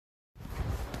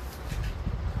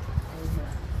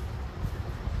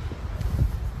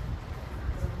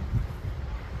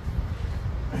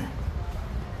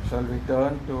Shall we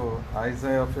turn to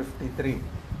Isaiah 53?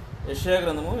 యెషయా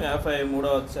గ్రంథము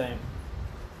 53వ అధ్యాయం.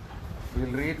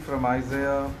 We'll read from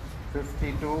Isaiah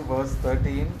 52 verse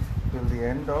 13 till the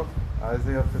end of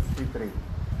Isaiah 53.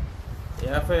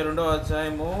 52వ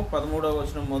అధ్యాయము 13వ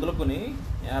వచనం మొదలుకొని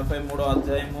 53వ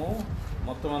అధ్యాయము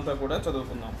మొత్తం అంతా కూడా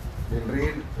చదువుకుందాం. We'll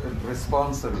read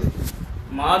responsively.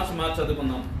 మార్చి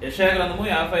చదువుకుందాం. యెషయా గ్రంథము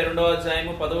 52వ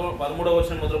అధ్యాయము 13వ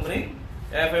వచనం మొదలుకొని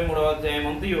 53వ అధ్యాయం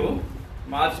అంతయు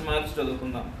మార్చి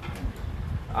చదువుకుందాం.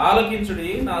 ఆలకించుడి,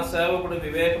 నా సేవకుడు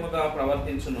వివేకముగా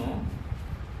ప్రవర్తించును,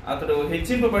 అతడు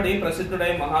హెచ్చింపబడి ప్రసిద్ధుడై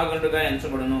మహాగణుడుగా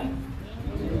ఎంచబడును.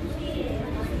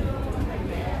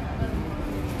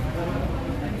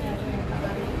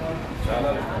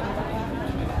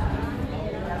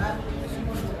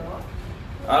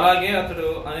 అలాగే అతడు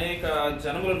అనేక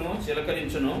జనములను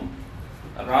చిలకరించును,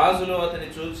 రాజులు అతని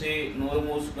చూచి నోరు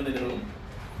మూసుకునిదురు.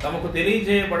 తమకు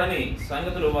తెలియజేయబడని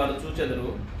సంగతులు వారు చూచెదరు,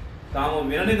 తాము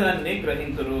వినని దాన్ని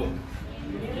గ్రహింతురు.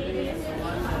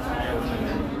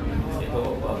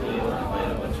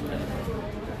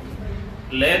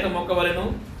 లేత మొక్కవలెను,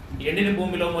 ఎండిన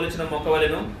భూమిలో మొలిచిన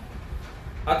మొక్కవలెను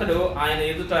అతడు ఆయన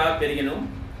ఎదుట పెరిగెను.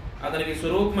 అతనికి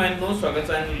స్వరూపమైనను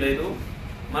స్వగతాన్ని లేదు.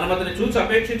 మనం అతని చూసి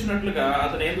అపేక్షించినట్లుగా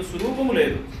అతని యందు స్వరూపము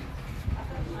లేదు.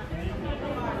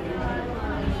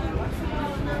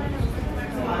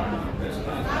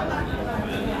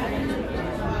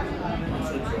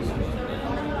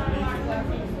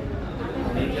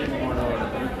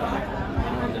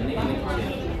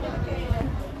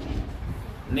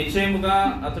 నిశ్చయముగా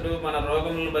అతడు మన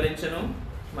రోగములను భరించెను,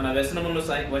 మన వ్యసనములను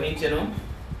వహించెను.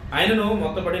 ఆయనను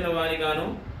మొత్తబడిన వానిగాను,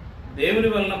 దేవుని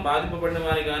వలన బాధింపబడిన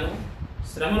వానిగాను,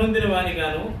 శ్రమ నొందిన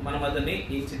వానిగాను మనం అతన్ని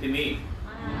ఎంచితిమి.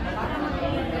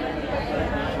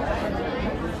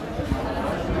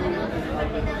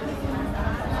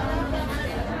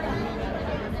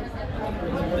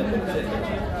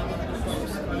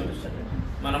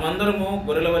 మనమందరము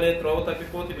గొర్రెల వలె త్రోవ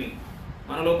తప్పిపోతిమి,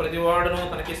 మనలో ప్రతివాడును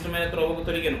తనకిష్టమైన త్రోవకు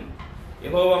తొలగెను.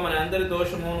 యెహోవా మన అందరి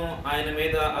దోషమును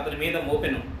అతని మీద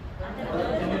మోపెను.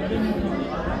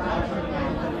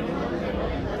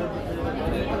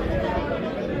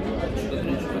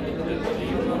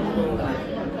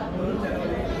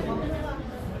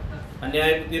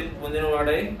 అన్యాయపు తీర్పు పొందిన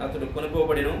వాడై అతడు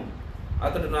కొనుక్కోబడిను.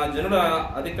 అతడు నా జనుల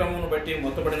అతిక్రమమును బట్టి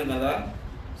మొత్తబడిన కదా.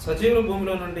 సజీవుల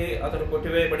భూమిలో నుండి అతడు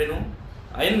కొట్టివేయబడిను.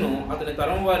 ఆయన్ను అతని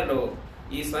తరం వారిలో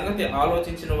ఈ సంగతి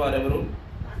ఆలోచించిన వారెవరు?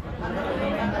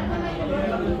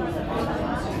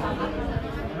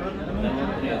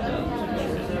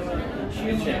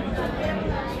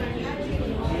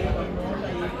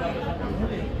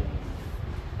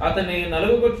 అతన్ని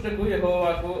నలుగుగొట్టుటకు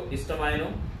యెహోవాకు ఇష్టమాయను.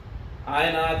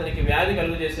 ఆయన అతనికి వ్యాధి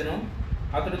కలుగజేసెను.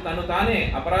 అతడు తను తానే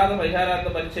అపరాధ పరిహారార్థ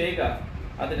పరిచేయక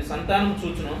అతని సంతానం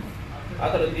చూచును.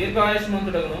 అతడు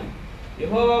దీర్ఘాయుష్మంతుడగును.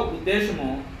 యెహోవా ఉద్దేశము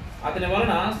అతని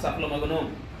వలన సఫలమగును.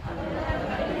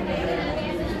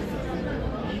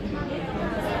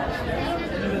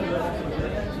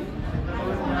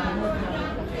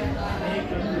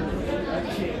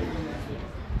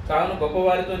 కావున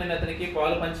గొప్పవారితో నేను అతనికి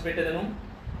పాలు పంచిపెట్టెదను.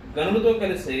 గనులతో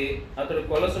కలిసి అతడు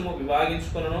కొలసము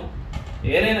విభాగించుకొనును.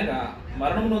 ఏలైనగా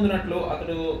మరణము నొందినట్లు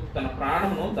అతడు తన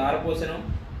ప్రాణమును దారపోసెను.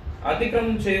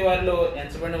 అతిక్రమం చేయవారిలో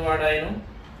ఎంచబడిన వాడాయను.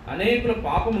 అనేకుల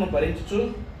పాపమును భరించుచు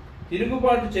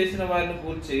తిరుగుబాటు చేసిన వారిని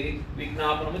గూర్చి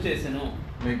విజ్ఞాపనము చేసెను.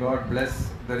 May God bless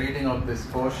the reading of this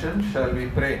portion. Shall we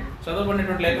pray?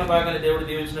 చదవబడినటువంటి లేఖన భాగాన్ని దేవుడు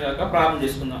దీవించును గాక. ప్రార్థన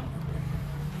చేసుకుందాం.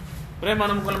 ప్రేమ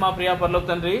నమ్మకముల మా ప్రియ పరలోక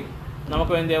తండ్రి,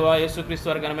 నమ్మకమైన దేవా, యేసుక్రీస్తు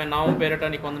వారి ఘనమైన నామం పేరట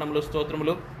నీ వందనములు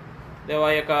స్తోత్రములు. దేవా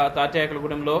యొక్క తాత్యాయకుల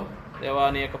గుడంలో, దేవా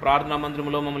నీ యొక్క ప్రార్థనా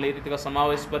మందిరంలో మమ్మల్ని ఈ రీతిగా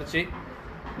సమావేశపరిచి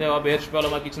దేవా బేర్షిబాలో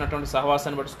మాకు ఇచ్చినటువంటి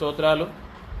సహవాసాన్ని బట్టి స్తోత్రాలు.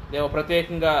 దేవ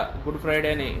ప్రత్యేకంగా గుడ్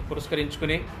ఫ్రైడేని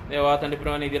పురస్కరించుకుని దేవా తండ్రి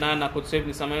ప్రభు ఈ దినాన్ని నాకు కొద్దిసేపు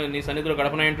నీ సన్నిధిలో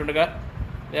గడపనైంటుండగా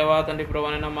దేవా తండ్రి ప్రభు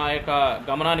మా యొక్క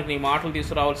గమనానికి నీ మాటలు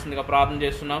తీసుకురావాల్సిందిగా ప్రార్థన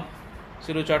చేస్తున్నాం.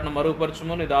 సిరుచాటును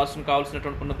మరుగుపరచుము. నీ దాసుని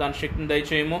కావాల్సినటువంటి పునరుద్ధాన శక్తిని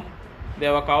దయచేయము.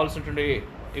 దేవా కావాల్సినటువంటి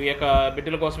ఈ యొక్క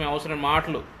బిడ్డల కోసమే అవసరమైన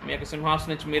మాటలు మీ యొక్క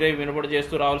సింహాసనం నుంచి మీరే వినబడి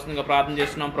చేస్తూ రావాల్సిందిగా ప్రార్థన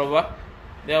చేస్తున్నాం ప్రభువా.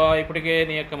 దేవా ఇప్పటికే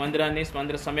నీ యొక్క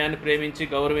మందిర సమయాన్ని ప్రేమించి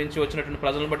గౌరవించి వచ్చినటువంటి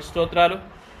ప్రజలను బట్టి స్తోత్రాలు.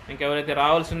 ఇంకెవరైతే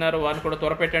రావాల్సి ఉన్నారో వారిని కూడా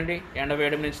త్వరపెట్టండి.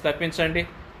 ఎండవేయడం నుంచి తప్పించండి.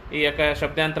 ఈ యొక్క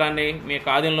శబ్దాంతరాన్ని మీ యొక్క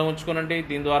ఆధీనంలో ఉంచుకోనండి.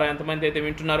 దీని ద్వారా ఎంతమంది అయితే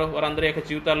వింటున్నారో వారందరి యొక్క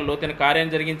జీవితాల్లో లోతైన కార్యం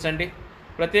జరిగించండి.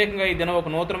 ప్రత్యేకంగా ఈ దినం ఒక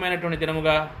నూతనమైనటువంటి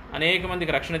దినముగా, అనేక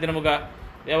మందికి రక్షణ దినముగా,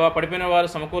 దేవా పడిపోయిన వారు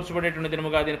సమకూర్చబడేటువంటి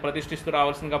దినముగా దీన్ని ప్రతిష్ఠిస్తూ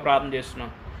రావాల్సిందిగా ప్రార్థన చేస్తున్నాం.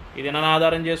 ఈ దినాన్ని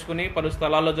ఆధారం చేసుకుని పలు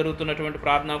స్థలాల్లో జరుగుతున్నటువంటి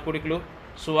ప్రార్థనా కూడికలు,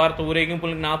 సువార్త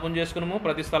ఊరేగింపులను జ్ఞాపం చేసుకున్నాము.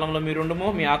 ప్రతి స్థలంలో మీరుండము.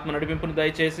 మీ ఆత్మ నడిపింపును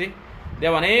దయచేసి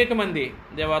దేవ అనేక మంది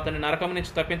దేవ అతని నరకం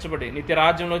నుంచి తప్పించబడి నిత్య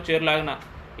రాజ్యంలో చేరులాగిన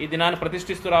ఈ దినాన్ని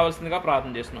ప్రతిష్ఠిస్తూ రావాల్సిందిగా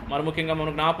ప్రార్థన చేస్తున్నాం. మరి ముఖ్యంగా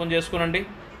మనం జ్ఞాపకం చేసుకునండి,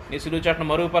 నీ సిలువ చాటును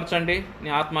మరుగుపరచండి, నీ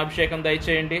ఆత్మాభిషేకం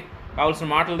దయచేయండి, కావాల్సిన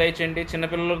మాటలు దయచేయండి.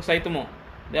 చిన్నపిల్లలకు సైతము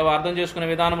దేవ అర్థం చేసుకునే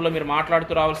విధానంలో మీరు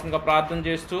మాట్లాడుతూ రావాల్సిందిగా ప్రార్థన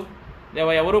చేస్తూ, దేవ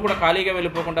ఎవరూ కూడా ఖాళీగా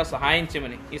వెళ్ళిపోకుండా సహాయం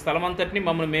చేయమని, ఈ స్థలమంతటిని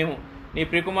మమ్మల్ని మేము నీ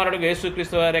ప్రియకుమారుడు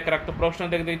యేసుక్రీస్తు వారి యొక్క రక్త ప్రోక్షణ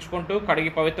దగ్గర తెచ్చుకుంటూ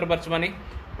కడిగి పవిత్రపరచమని,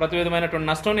 ప్రతి విధమైనటువంటి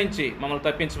నష్టం నుంచి మమ్మల్ని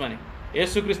తప్పించమని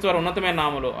యేసుక్రీస్తు వారి ఉన్నతమైన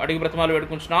నామములో అడిగి బ్రతమాలు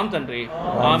వేడుకుంటున్నాం తండ్రి,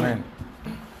 ఆమేన్.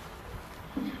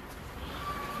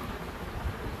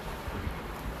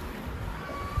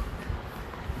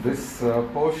 This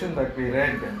portion that we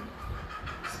read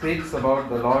speaks about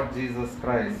the Lord Jesus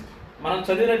Christ. మనం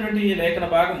చదివినటువంటి ఈ లేఖన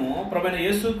భాగము ప్రభువైన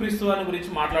యేసుక్రీస్తు వారి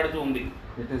గురించి మాట్లాడుతూ ఉంది.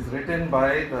 It is written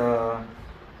by the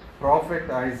prophet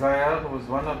Isaiah, who is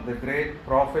one of the great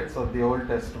prophets of the Old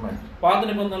Testament. పాత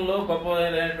నిబంధనలో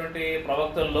గొప్పైనటువంటి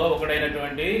ప్రవక్తల్లో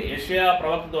ఒకడైనటువంటి యెషయా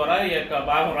ప్రవక్త ద్వారా ఈ యొక్క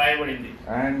భాగం రాయబడింది.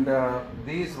 And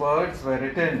these words were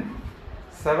written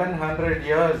 700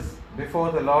 years before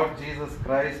the Lord Jesus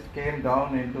Christ came down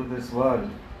into this world.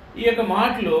 ఈ యొక్క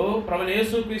మాటలు ప్రభువైన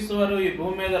యేసుక్రీస్తు వారు ఈ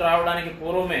భూమి మీద రావడానికి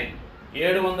పూర్వమే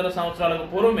 700 సంవత్సరాలకు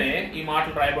పూర్వమే ఈ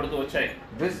మాటలు రాయబడుతూ వచ్చాయి.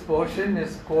 This portion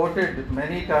is quoted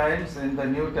many times in the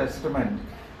New Testament.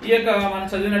 ఈ యొక్క మనం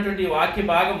చదివినటువంటి వాక్య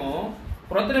భాగము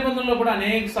క్రొత్త నిబంధనలో కూడా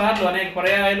అనేక సార్లు అనేక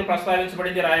పర్యాయాలు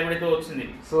ప్రస్తావించబడింది, రాయబడుతూ వచ్చింది.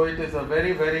 So it is a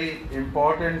very, very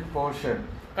important portion.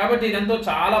 కాబట్టి ఇదంతా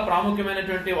చాలా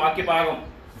ప్రాముఖ్యమైనటువంటి వాక్య భాగం.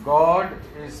 God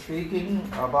is speaking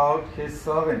about his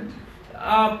servant.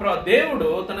 దేవుడు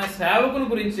తన సేవకుని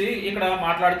గురించి ఇక్కడ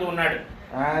మాట్లాడుతూ ఉన్నాడు.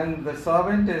 And the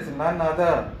servant is none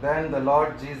other than the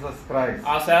Lord Jesus Christ.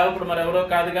 ఆ సేవకుడు మరెవరో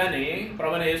కాదు గాని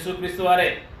ప్రభువైన యేసుక్రీస్తు వారే.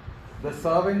 The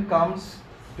servant comes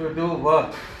to do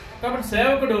work. కాబట్టి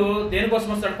సేవకుడు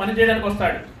దేనికోసం వస్తాడు? పని చేయడానికి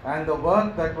వస్తాడు. And the work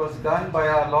that was done by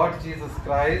our Lord Jesus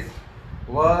Christ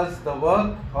was the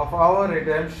work of our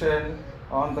redemption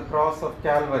on the cross of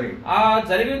Calvary. ఆ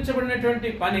జరిగించబడినటువంటి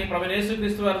పని ప్రభువైన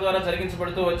యేసుక్రీస్తు వారి ద్వారా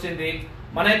జరిగించబడుతూ వచ్చింది.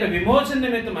 మన యొక్క విమోచన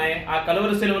నిమిత్తమై ఆ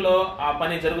కలువరి శిలువలో ఆ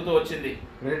పని జరుగుతూ వచ్చింది.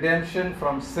 Redemption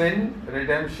from sin,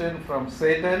 redemption from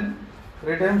Satan,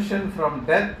 redemption from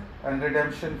death, and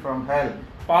redemption from hell.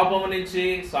 పాపము నుంచి,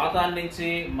 సాతాను నుంచి,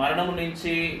 మరణము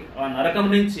నుంచి, నరకం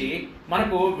నుంచి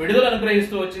మనకు విడుదల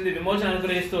అనుగ్రహిస్తూ వచ్చింది, విమోచన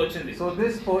అనుగ్రహిస్తూ వచ్చింది. So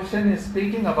this portion is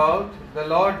speaking about the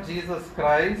Lord Jesus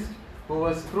Christ, who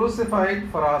was crucified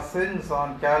for our sins on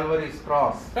Calvary's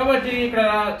cross. కాబట్టి ఇక్కడ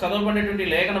చదవబడినటువంటి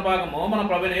లేఖన భాగము మన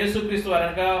ప్రభువైన యేసుక్రీస్తు వారి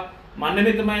అనగా మన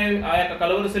నిమిత్తమై ఆ యొక్క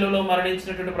కలువరి శిలువలో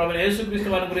మరణించినటువంటి ప్రభువైన యేసుక్రీస్తు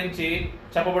వారి గురించి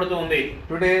చెప్పబడుతూ ఉంది.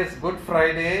 Today is Good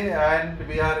Friday and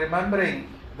we are remembering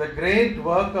the great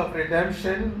work of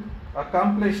redemption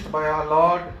accomplished by our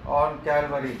Lord on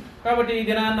Calvary. కాబట్టి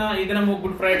ఈ దినము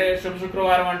గుడ్ ఫ్రైడే, శుభ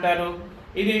శుక్రవారం అంటారు.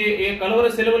 ఇది ఈ కలువరి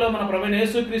శిలువలో మన ప్రభువైన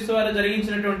యేసుక్రీస్తు వారు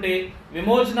జరిగించినటువంటి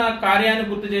విమోచన కార్యాన్ని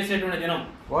గుర్తు చేసేటువంటి దినం.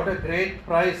 What a great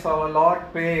price our Lord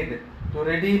paid to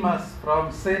redeem us from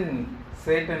sin,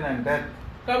 Satan and death.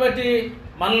 కాబట్టి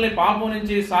మనల్ని పాపం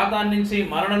నుంచి, సాతాను నుంచి,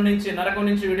 మరణం నుంచి, నరకం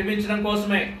నుంచి విడిపించడం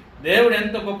కోసమే దేవుడు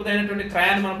ఎంత గొప్పదైనటువంటి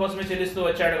క్రయాన్ని మన కోసమే చెల్లిస్తూ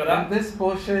వచ్చాడు కదా. In this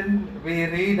portion we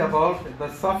read about the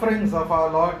sufferings of our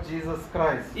Lord Jesus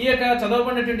Christ. ఈ యొక్క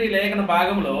చదవబడినటువంటి లేఖన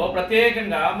భాగంలో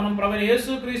ప్రత్యేకంగా మనం ప్రభువైన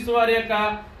యేసుక్రీస్తు వారి యొక్క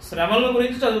శ్రమల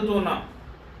గురించి చదువుతూ ఉన్నాం.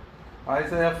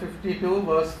 Isaiah 52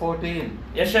 verse 14.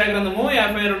 యెషయా గ్రంథము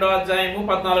 52వ అధ్యాయము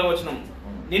 14వ వచనం.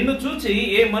 నిన్ను చూచి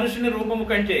ఏ మనుషుని రూపము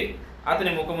కంటే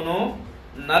అతని ముఖమును,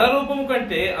 నర రూపము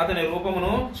కంటే అతని రూపమును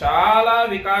చాలా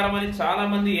వికారమని చాలా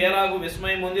మంది ఎలాగూ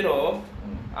విస్మయం పొందిరో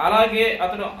అలాగే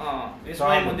అతడు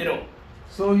విస్మయం పొందిరో.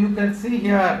 So you can see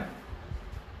here,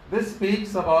 this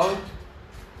speaks about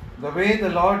the way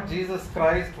the Lord Jesus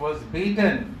Christ was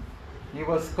beaten. He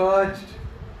was scourged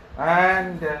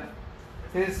and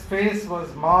his face was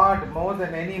marred more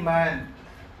than any man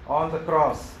on the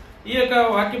cross. ఈ యొక్క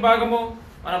వాక్య భాగము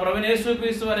మన ప్రభువైన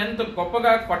యేసుక్రీస్తు వారు ఎంత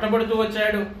గొప్పగా కొట్టబడుతూ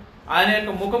వచ్చాడు, ఆయన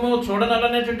యొక్క ముఖము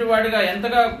చూడనలనేటువంటి వాడిగా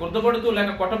ఎంతగా గుర్తుపడుతూ లేక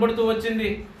కొట్టబడుతూ వచ్చింది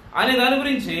అనే దాని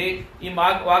గురించి ఈ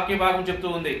వాక్య భాగం చెప్తూ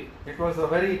ఉంది. It was a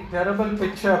very terrible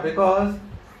picture because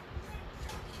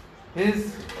his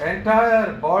entire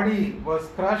body was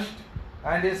crushed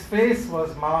and his face was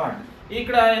marred.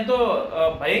 ఇక్కడ ఎంతో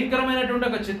భయంకరమైనటువంటి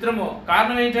ఒక చిత్రము.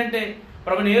 కారణం ఏంటంటే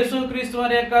ప్రభువైన యేసుక్రీస్తు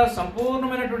వారి యొక్క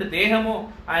సంపూర్ణమైనటువంటి దేహము,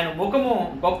 ఆయన ముఖము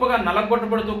గొప్పగా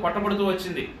నలగొట్టబడుతూ కొట్టబడుతూ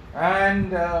వచ్చింది.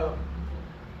 And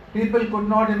people could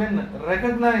not even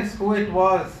recognize who it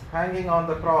was hanging on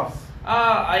the cross.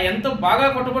 ఎంత బాగా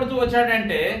కొట్టబడుతూ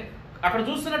వచ్చాడంటే అక్కడ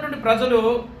చూస్తున్నటువంటి ప్రజలు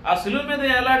ఆ శిలువ మీద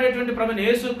ఎలాడేటువంటి ప్రభువైన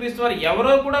యేసుక్రీస్తు వారు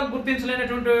ఎవరో కూడా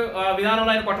గుర్తించలేనటువంటి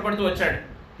విధానంలో ఆయన కొట్టబడుతూ వచ్చాడు.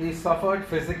 he suffered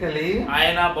physically.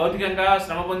 ఆయన భౌతికంగా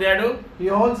శ్రమ పొందాడు. He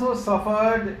also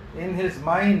suffered in his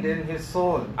mind, in his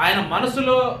soul. ఆయన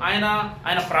మనసులో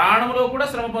ఆయన ప్రాణములో కూడా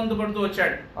శ్రమ పొందుపడుతూ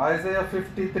వచ్చాడు. Isaiah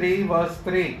 53 verse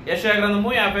 3. యెషయా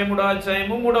గ్రంథము 53వ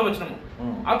అధ్యాయము 3వ వచనము.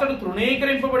 అతడు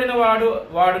తృణీకరింపబడిన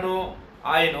వాడును,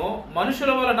 ఆయన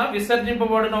మనుషుల వలన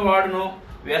విసర్జింపబడిన వాడును,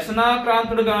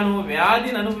 వ్యసనాక్రాంతుడుగాను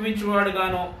వ్యాధిని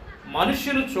అనుభవించువాడుగాను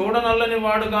మనుష్యులు చూడనల్లని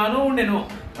వాడుగాను ఉండెను.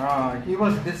 He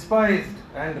was despised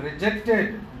and rejected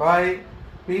by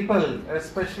people,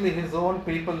 especially his own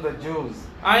people, the Jews.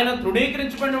 ఆయన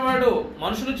తృణీకరించబడినవాడు,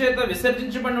 మనుషుల చేత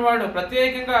విసర్జించబడినవాడు,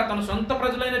 ప్రత్యేకంగా తన సొంత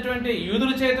ప్రజలైనటువంటి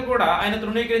యూదుల చేత కూడా ఆయన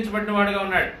తృణీకరించబడినవాడుగా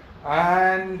ఉన్నాడు.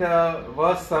 And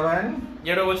verse 7,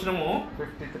 7వ వచనము,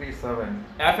 53:7,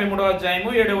 53వ అధ్యాయము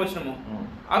 7వ వచనము.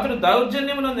 అతడు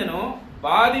దౌర్జన్యము నొందెను,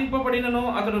 బాధింపబడినను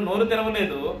అతడు నోరు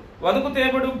తెరవలేదు. వదకు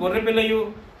తేబడు గొర్రె పిల్లయు,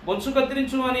 బొచ్చు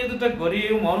కత్తిరించు అని ఎదుట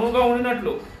గొరియు మౌనంగా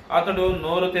ఉండినట్లు అతడు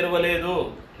నోరు తెరవలేదు.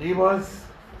 He was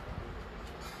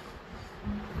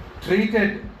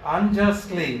treated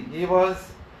unjustly. He was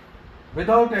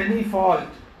without any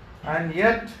fault, and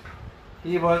yet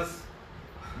he was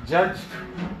judged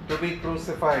to be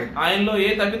crucified. ఆయనలో ఏ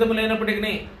తప్పిదము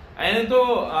లేనప్పటికీ ఆయనతో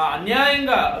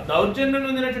అన్యాయంగా దౌర్జన్యం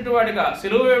నొందినటువంటి వాడిగా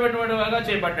సిలువ వేయబడిన వాడిగా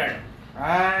చేయబడ్డాడు.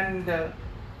 And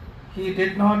he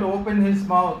did not open his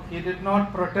mouth, he did not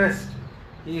protest,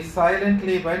 he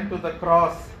silently went to the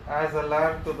cross as a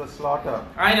lamb to the slaughter.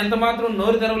 ఆయన ఎంత మాత్రం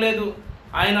నోరు తెరవలేదు,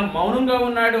 ఆయన మౌనంగా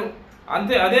ఉన్నాడు.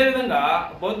 అదే విధంగా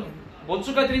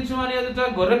బొచ్చు కత్తిరించు అని ఎదుట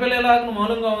గొర్రె పిల్ల ఎలాగను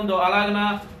మౌనంగా ఉందో అలాగన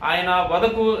ఆయన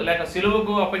వదకు లేక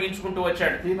సిలువకు అప్పగించుకుంటూ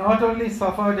వచ్చాడు. He not only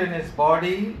suffered in his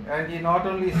body and he not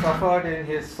only suffered in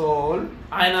his soul.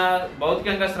 ఆయన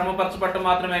భౌతికంగా శ్రమపరచబడటం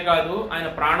మాత్రమే కాదు, ఆయన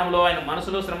ప్రాణంలో ఆయన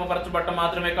మనసులో శ్రమపరచబడటం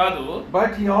మాత్రమే కాదు,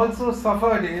 but he also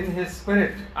suffered in his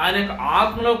spirit. ఆయన యొక్క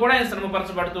ఆత్మలో కూడా ఆయన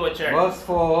శ్రమపరచబడుతూ వచ్చాడు. Verse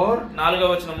 4, 4వ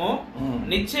వచనము,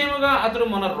 నిశ్చయముగా అతడు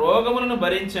మన రోగములను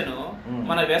భరించెను,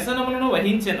 మన వ్యసనములను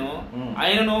వహించెను,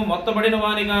 ఆయనను మొత్తబడిన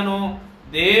వానిగాను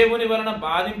దేవుని వలన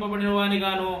బాధింపబడిన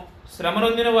వానిగాను శ్రమ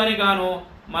నొందిన వానిగాను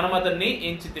మనం అతన్ని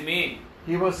ఎంచితిమి.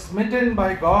 He was smitten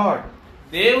by God.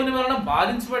 దేవుని వలన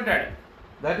బాధించబడ్డాడు.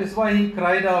 That is why he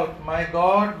cried out, my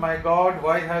God,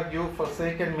 why have you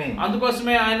forsaken me?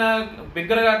 అందుకోసమే ఆయన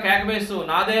బిగ్గరగా కేకవేస్తూ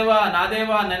నా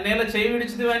దేవా నన్నేలా చేయి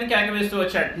విడిచితివి అని కేకవేస్తూ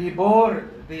వచ్చాడు. He bore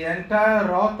the entire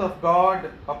wrath of God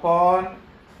upon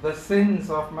the sins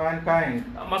of mankind.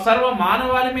 సర్వ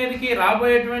మానవాళి మీదకి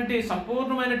రాబోయేటువంటి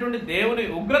సంపూర్ణమైనటువంటి దేవుని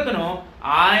ఉగ్రతను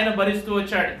ఆయన భరిస్తూ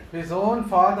వచ్చాడు. His own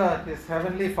father, his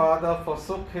heavenly father,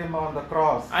 forsook him on the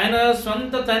cross. ఆయన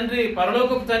సొంత తండ్రి,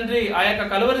 పరలోకపు తండ్రి ఆ యొక్క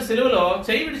కలువరి సిలువలో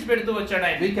చేయి విడిచిపెడుతూ వచ్చాడు.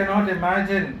 ఆయన We cannot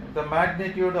imagine the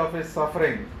magnitude of his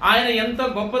suffering. ఆయన ఎంత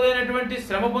గొప్పదైనటువంటి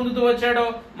శ్రమ పొందుతూ వచ్చాడో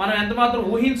మనం ఎంత మాత్రం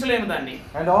ఊహించలేము దాన్ని.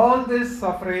 And all this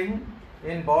suffering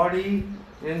in body,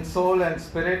 in soul and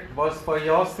spirit was for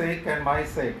your sake and my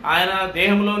sake. ఆయన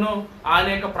దేహంలోను ఆయన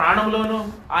యొక్క ప్రాణంలోను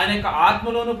ఆయన యొక్క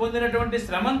ఆత్మలోను పొందినటువంటి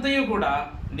శ్రమంతయు కూడా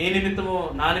నీ నిమిత్తము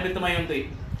నా నిమిత్తమై ఉంది.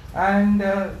 And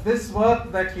this work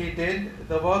that he did,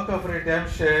 the work of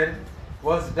redemption,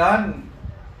 was done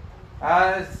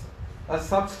as a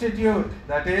substitute.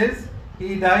 That is,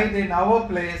 he died in our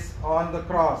place on the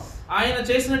cross. ఆయన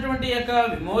చేసినటువంటి యొక్క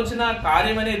విమోచన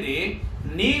కార్యం అనేది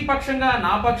నీ పక్షంగా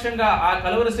నా పక్షంగా ఆ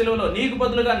కలువరి శిలువలో నీకు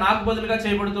బదులుగా నాకు బదులుగా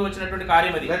చేయబడుతూ వచ్చినటువంటి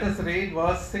కార్యం అది. Let us read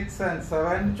verse 6 and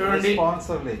 7 చూడండి,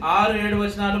 responsively. 6-7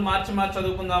 వచనాలు మార్చి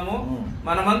చదువుకుందాము.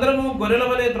 మనమందరము గొర్రెల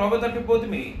వలె త్రోవ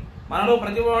తప్పిపోతిమి, మనలో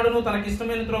ప్రతివాడును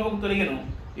తనకిష్టమైన త్రోవకు తొలగెను.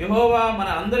 యెహోవా మన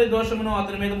అందరి దోషమును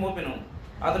అతని మీద మోపెను,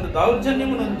 అతడు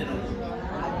దౌర్జన్యము నొందెను.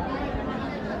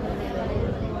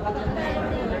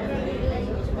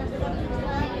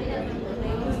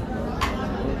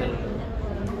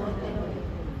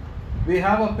 We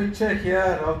have a picture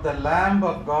here of the Lamb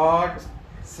of God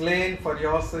slain for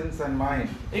your sins and mine.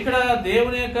 ఇక్కడ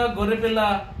దేవుని యొక్క గొర్రెపిల్ల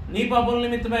నీ పాపముల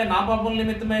నిమిత్తమై నా పాపముల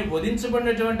నిమిత్తమై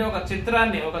వధించబడినటువంటి ఒక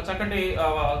చిత్రాన్ని, ఒక చక్కటి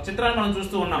చిత్రాన్ని మనం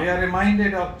చూస్తూ ఉన్నాం. We are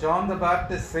reminded of John the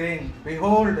Baptist saying,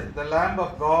 behold the Lamb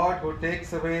of God who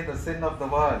takes away the sin of the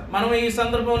world. మనం ఈ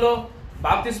సందర్భంలో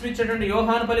బాప్తిస్మం ఇచ్చేటువంటి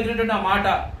యోహాను పలికినటువంటి ఆ మాట,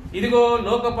 ఇదిగో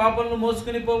లోక పాపములను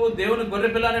మోసుకుని పోవు దేవుని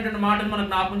గొర్రెపిల్ల అనేటువంటి మాటను మనం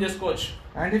జ్ఞాపకం చేసుకోవచ్చు.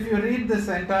 And if you read this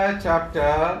entire chapter,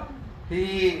 he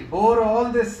bore all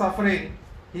this suffering,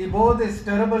 he bore this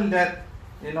terrible death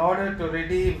in order to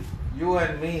redeem you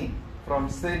and me from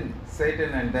sin,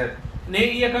 Satan and death.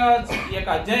 ఈ యొక్క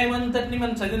అధ్యాయం అంతటిని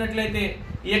మనం చదివినట్లయితే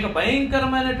ఈ యొక్క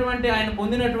భయంకరమైనటువంటి ఆయన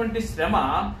పొందినటువంటి శ్రమ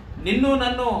నిన్ను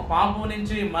నన్ను పాపం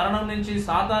నుంచి, మరణం నుంచి,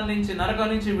 సాతాను నుంచి, నరకం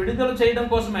నుంచి విడుదల చేయడం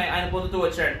కోసమే ఆయన పొందుతూ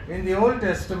వచ్చాడు. In the Old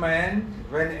Testament,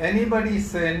 when anybody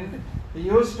sinned, he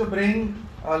used to bring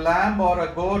a lamb or a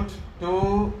goat to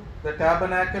the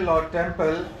tabernacle or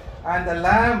temple and the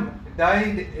lamb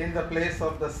died in the place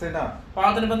of the sinner.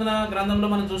 పాత నిబంధన గ్రంథంలో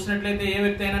మనం చూసినట్లయితే ఏ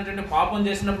వ్యక్తి అయినటువంటి పాపం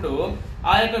చేసినప్పుడు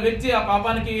ఆ యొక్క వ్యక్తి ఆ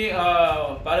పాపానికి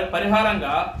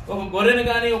పరిహారంగా ఒక గొర్రెను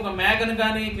గాని ఒక మేకను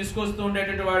గాని తీసుకొస్తూ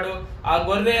ఉండేటువంటి వాడు. ఆ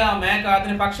గొర్రె ఆ మేక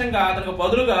అతని పక్షంగా అతనికి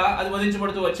బదులుగా అది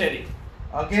వధించబడుతూ వచ్చేది.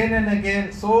 Again and again,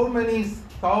 so many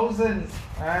thousands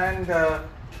and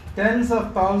tens of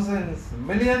thousands,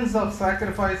 millions of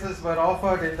sacrifices were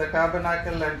offered in the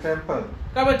tabernacle and temple.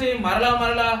 కాబట్టి మరలా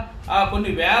కొన్ని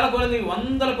వేల కొలది,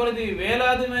 వందల కొలది,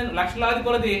 వేలాది, లక్షలాది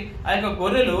కొలది ఆ యొక్క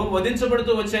గొర్రెలు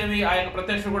వధించబడుతూ వచ్చేవి ఆ యొక్క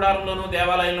ప్రత్యక్ష గుడారంలోను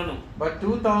దేవాలయంలోను. But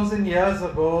 2000 years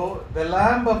ago, the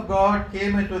Lamb of God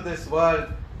came into this world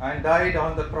and died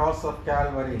on the cross of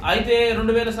Calvary. అయితే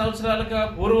 2000 సంవత్సరాలకు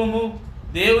పూర్వము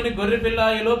దేవుని గొర్రె పిల్ల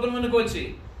ఈ లోకమునకు వచ్చి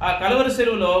ఆ కలువరి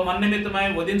శిలువలో మన నిమిత్తమై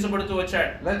వధించబడుతూ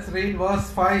వచ్చాడు. Let's read verse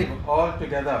 5 all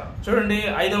together. చూడండి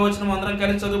 5వ వచనం అందరం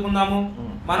కలిసి చదువుకుందాము.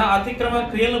 మన అతిక్రమ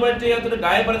క్రియలను బట్టి అతడు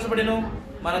గాయపరచబడిను,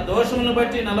 మన దోషములను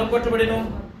బట్టి నలగొట్టబడిను,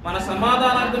 మన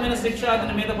సమాధానార్థమైన శిక్ష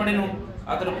అతని మీద పడిను,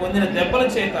 అతడు పొందిన దెబ్బల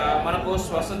చేత మనకు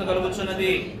స్వస్థత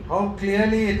కలుగుచున్నది. How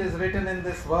clearly it is written in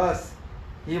this verse.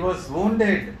 He was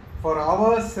wounded for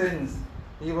our sins.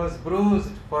 He was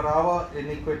bruised for our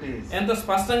iniquities. ఎంత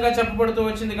స్పష్టంగా చెప్పబడుతూ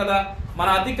వచ్చింది కదా. మన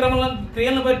అతిక్రమల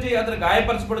క్రియలను బట్టి అతడు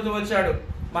గాయపరచబడుతూ వచ్చాడు,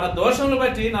 మన దోషములను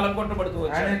బట్టి నలగొట్టబడుతూ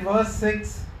వచ్చాడు. And in verse 6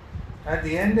 at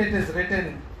the end it is written,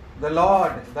 the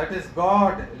Lord, that is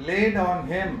God, laid on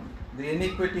him the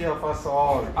iniquity of us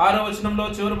all. 6వ వచనంలో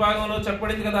చివరి భాగంలో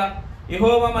చెప్పబడింది కదా,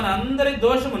 యెహోవా మన అందరి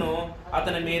దోషమును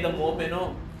అతని మీద మోపెను.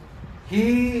 He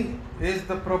is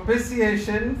the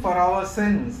propitiation for our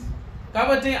sins.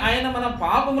 కాబట్టి ఆయన మన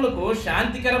పాపములకు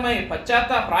శాంతికరమై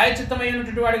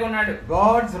ప్రాయశ్చిత్తమైనటువంటి వాడిగా ఉన్నాడు.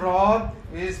 God's wrath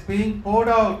is being poured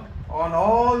out on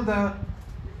all the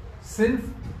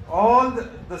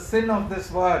sin of this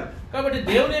world. కాబట్టి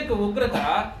దేవుని యొక్క ఉగ్రత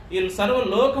ఈ సర్వ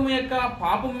లోకము యొక్క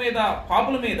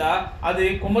పాపుల మీద అది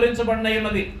కుమ్మరించబడినై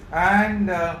ఉన్నది. And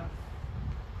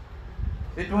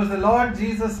it was the Lord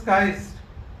Jesus Christ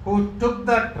who took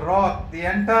that wrath, the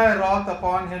entire wrath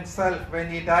upon himself when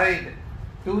he died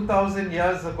 2000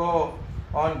 years ago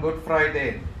on Good Friday.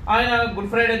 ఆయన గుడ్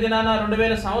ఫ్రైడే దినాన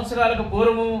 2000 సంవత్సరాలకు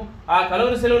పూర్వము ఆ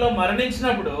కలువరి శిలువలో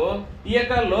మరణించినప్పుడు ఈ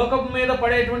యొక్క లోకం మీద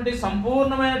పడేటువంటి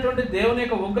సంపూర్ణమైనటువంటి దేవుని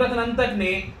యొక్క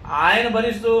ఉగ్రతనంతటిని ఆయన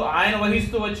భరిస్తూ ఆయన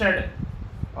వహిస్తూ వచ్చాడు.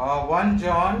 1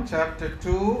 John chapter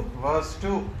 2 verse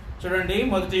 2. చూడండి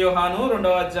 1 యోహాను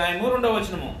 2వ అధ్యాయము 2వ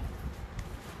వచనము.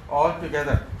 All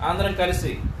together. అందరం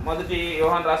కలిసి 1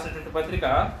 యోహాను రాసినటువంటి పత్రిక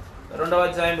 2వ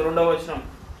అధ్యాయం 2వ వచనం.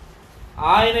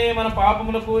 ఆయనే మన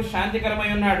పాపములకు శాంతికరమై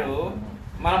ఉన్నాడు,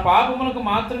 మన పాపములకు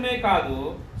మాత్రమే కాదు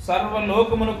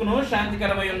సర్వలోకమునకును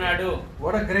శాంతికరమై ఉన్నాడు.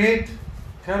 What a great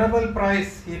terrible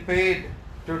price he paid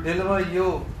to deliver you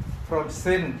from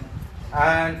sin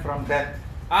and from death.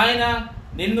 ఆయన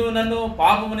నిన్ను నన్ను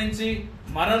పాపము నుంచి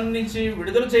మరణం నుంచి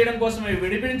విడుదల చేయడం కోసమే,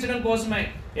 విడిపించడం కోసమే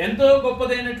ఎంతో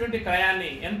గొప్పదైనటువంటి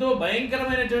క్రయాన్ని, ఎంతో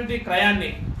భయంకరమైనటువంటి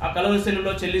క్రయాన్ని ఆ కలువరి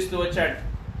శిలువలో చెల్లిస్తూ వచ్చాడు.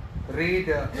 Read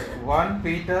 1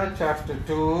 Peter chapter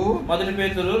 2 మొదటి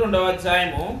పేతురు 2వ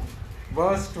అధ్యాయము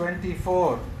verse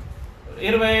 24.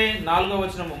 24వ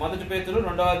వచనము. మొదటి పేతురు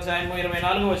 2వ అధ్యాయము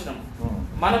 24వ వచనము.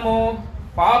 మనము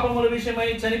పాపముల విషయమై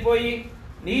చనిపోయి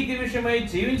నీతి విషయమై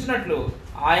జీవించినట్లు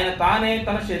ఆయన తానే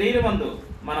తన శరీరమందు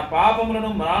మన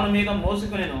పాపములను మ్రాను మీద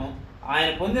మోసుకొనెను, ఆయన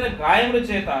పొందిన గాయముల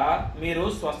చేత మీరు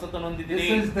స్వస్థత నొందితిరి.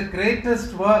 This is the greatest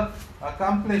work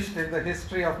accomplished in the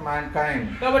history of mankind.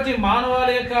 కాబట్టి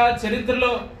మానవాళి యొక్క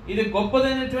చరిత్రలో ఇది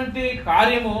గొప్పదైనటువంటి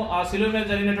కార్యము, ఆ శిలువ మీద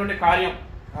జరిగినటువంటి కార్యం.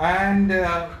 And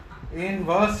in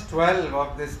verse 12 of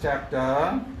this chapter,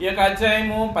 ఈ యొక్క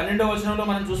అధ్యాయము 12వ వచనంలో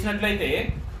మనం చూసినట్లయితే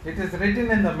it is written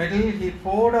in the middle, he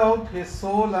poured out his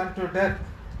soul unto death.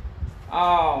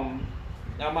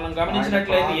 మనం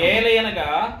గమనించినట్లయితే ఏలయనగా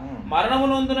మరణము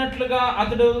నొందినట్లుగా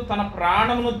అతడు తన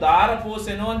ప్రాణమును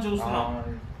ధారపోసెను అని చూస్తున్నాం.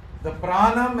 The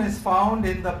pranam is found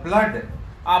in the blood.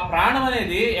 ఆ ప్రాణం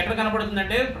అనేది ఎక్కడ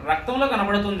కనబడుతుందంటే రక్తంలో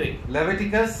కనబడుతుంది.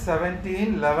 Leviticus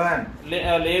 17:11.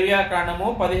 లేవియా కాండము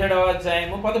 17వ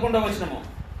అధ్యాయము 11వ వచనము.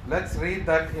 Let's read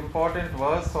that important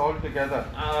verse all together.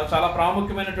 చాలా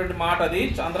ప్రాముఖ్యమైనటువంటి మాట అది,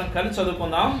 అందరం కలిసి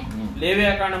చదువుకుందాం.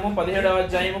 లేవియా కాండము 17వ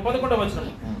అధ్యాయము 11వ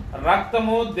వచనము.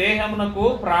 రక్తము దేహమునకు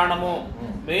ప్రాణము,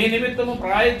 మీ నిమిత్తము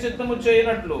ప్రాయశ్చిత్తము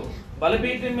చేయనట్లు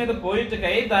బలిపీఠం మీద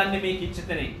పోయిటకై దాన్ని మీకు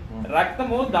ఇచ్చితిని,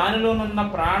 రక్తము దానిలోనున్న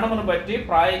ప్రాణమును బట్టి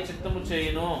ప్రాయశ్చిత్తము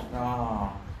చేయును.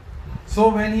 So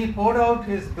when he poured out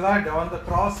his blood on the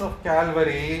cross of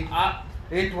Calvary,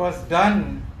 it was done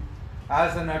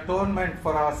as an atonement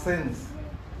for our sins.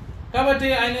 కాబట్టి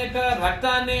ఆయన యొక్క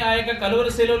రక్తాన్ని ఆ యొక్క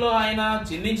కలువరి శిలువలో ఆయన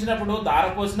చిందించినప్పుడు,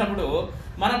 ధారపోసినప్పుడు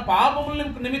మన పాపముల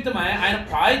నిమిత్తమై ఆయన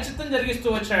ప్రాయశ్చిత్తం జరిగిస్తూ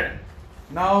వచ్చాడు.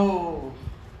 Now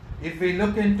if we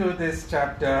look into this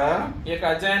chapter, ఈ యొక్క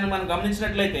అధ్యాయాన్ని మనం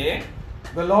గమనించినట్లయితే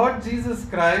the Lord Jesus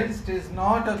Christ is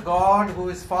not a God who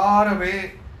is far away,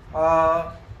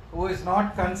 who is not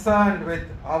concerned with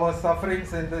our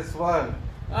sufferings in this world.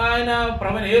 ఆయన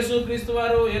ప్రభువైన యేసుక్రీస్తు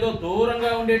వారు ఏదో దూరంగా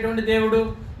ఉండేటువంటి దేవుడు,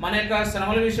 మన యొక్క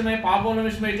శ్రమల విషయమై పాపముల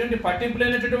విషయమై ఎటువంటి పట్టింపు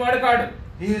లేనటువంటి వాడు కాడు.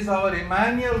 He is our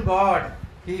Emmanuel God.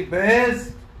 He bears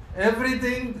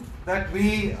everything that we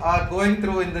are going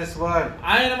through in this world.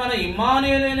 ఆయన మన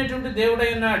ఇమ్మానుయేలు అయినటువంటి దేవుడై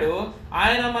ఉన్నాడు.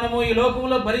 ఆయన మనము ఈ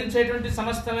లోకములో భరించేటువంటి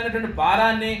సమస్తమైనటువంటి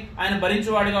భారాన్ని ఆయన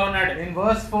భరించువాడుగా ఉన్నాడు. In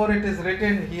verse 4 it is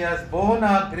written, He has borne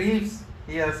our griefs,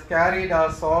 He has carried our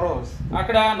sorrows.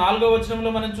 అక్కడ 4వ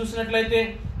వచనంలో మనం చూసినట్లయితే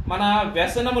మన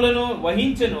వ్యసనములను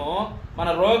వహించెను, మన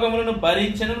రోగములను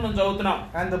భరించెను మనం చదువుతున్నాం.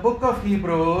 And the book of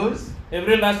Hebrews,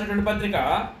 హెబ్రీయులకు రాసినటువంటి పత్రిక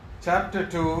chapter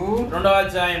 2, 2వ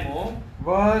అధ్యాయము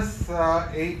verse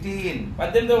 18.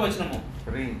 18వ వచనము.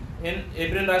 Read.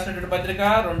 హెబ్రీయులకు రాసినటువంటి పత్రిక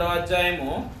 2వ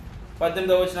అధ్యాయము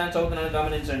 18వ వచనాన్ని చదువుతున్నాను,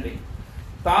 గమనించండి.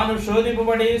 తాను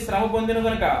శోధింపబడి శ్రమ పొందిన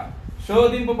గనుక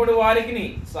శోధింపబడు వారికి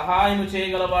సహాయము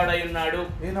చేయగలవాడై ఉన్నాడు.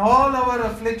 In all our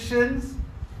afflictions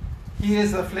He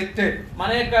is afflicted.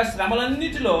 మన యొక్క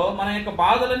శ్రమలన్నిటిలో, మన యొక్క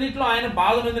బాధలన్నిటిలో ఆయన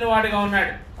బాధ నొందిన వాడిగా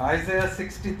ఉన్నాడు. Isaiah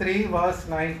 63 verse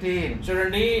 19.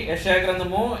 చూడండి, యెషయా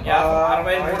గ్రంథము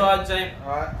 63వ అధ్యాయం.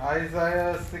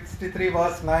 Isaiah 63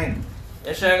 verse 9.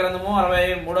 యెషయా గ్రంథము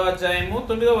 63వ అధ్యాయము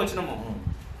 9వ వచనము.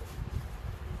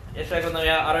 యెషయా గ్రంథం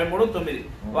 63:9.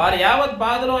 వారి యావత్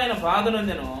బాధలో ఆయన బాధ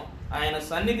నొందెను, ఆయన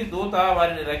సన్నిధి దూత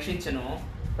వారిని రక్షించెను,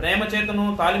 ప్రేమ చేతను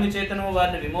తాలిమి చేతను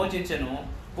వారిని విమోచించెను,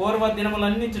 పూర్వ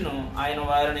దినములన్నిటిను ఆయన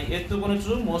వారిని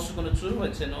ఎత్తుకొనుచు మోసుకొనుచు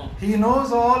వచ్చెను. He knows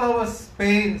all our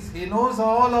pains, He knows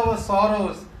all our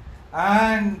sorrows,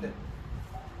 and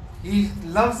He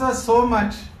loves us so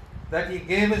much that He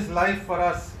gave His life for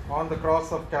us on the cross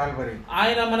of Calvary.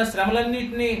 ఆయన మన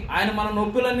శ్రమలన్నిటిని, ఆయన మన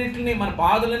నొప్పులన్నిటిని, మన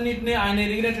బాధలన్నిటిని ఆయన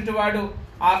ఎరిగినటువంటి వాడు.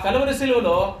 ఆ కలువరి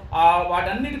శిలువలో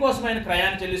వాటన్నిటి కోసం ఆయన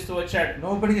క్రయాన్ని చెల్లిస్తూ వచ్చాడు.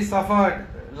 Nobody suffered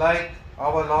like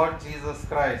our Lord Jesus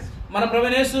Christ. మన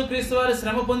ప్రభువైన యేసుక్రీస్తు వారు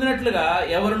శ్రమ పొందినట్లుగా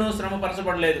ఎవరునూ శ్రమ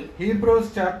పరచబడలేదు. Hebrews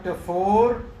chapter 4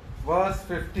 verse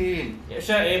 15.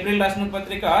 ఏప్రిల్ రాసిన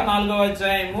పత్రిక 4వ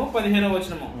అధ్యాయము 15వ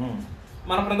వచనము.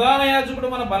 మన ప్రధాన యాజకుడు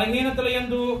మన బలహీనతల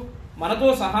యందు మనతో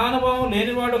సహానుభావం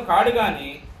లేనివాడు కాడు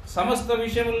గాని సమస్త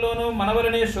విషయముల్లోనూ మన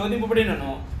వలనే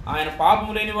శోధింపబడినను ఆయన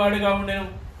పాపము లేనివాడుగా ఉండెను.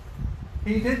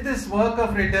 He did this work of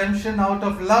redemption out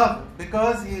of love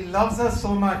because He loves us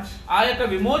so much. ఆ యొక్క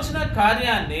విమోచన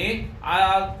కార్యాన్ని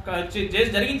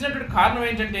జరిగించినటువంటి కారణం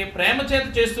ఏంటంటే ప్రేమ చేత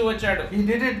చేస్తూ వచ్చాడు. He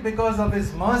did it because of His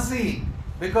mercy,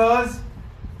 because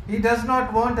He does not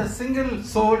want a single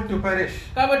soul to perish.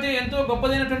 కాబట్టి ఎంతో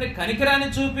గొప్పదైనటువంటి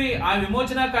కనికరాన్ని చూపి ఆ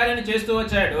విమోచన కార్యాన్ని చేస్తూ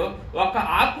వచ్చాడు. ఒక్క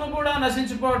ఆత్మ కూడా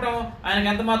నశించిపోవటం ఆయనకు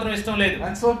ఎంత మాత్రం ఇష్టం లేదు.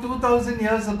 And so 2000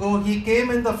 years ago He came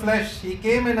in the flesh, He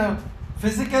came in a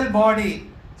physical body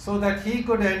so that He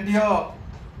could endure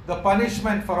the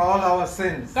punishment for all our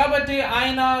sins. కాబట్టి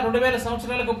ఆయన 2000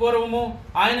 సంవత్సరాలకు పూర్వము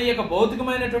ఆయన యొక్క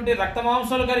భౌతికమైనటువంటి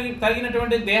రక్తమాంసాలు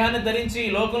కలిగినటువంటి దేహాన్ని ధరించి ఈ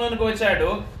లోకంలోనికి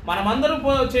వచ్చాడు. మనమందరం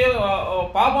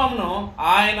పాపమును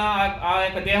ఆయన ఆ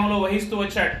యొక్క దేహంలో వహిస్తూ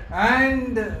వచ్చాడు.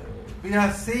 And we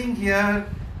are seeing here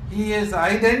He is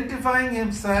identifying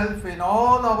Himself in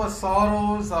all our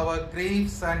sorrows, our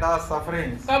griefs and our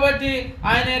sufferings. కాబట్టి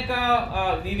ఆయన యొక్క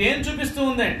ఇదేం చూపిస్తూ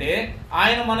ఉందంటే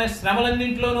ఆయన మన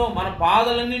శ్రమలన్నింటిలోనూ, మన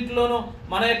బాధలన్నింటిలోనూ,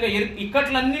 మన యొక్క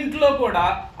ఇక్కట్లన్నింటిలో కూడా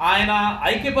ఆయన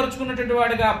ఐక్యపరుచుకున్నటువంటి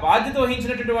వాడిగా, బాధ్యత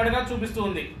వహించినటువంటి వాడిగా చూపిస్తూ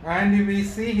ఉంది. And we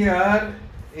see here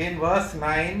in verse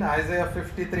 9, Isaiah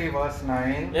 53 verse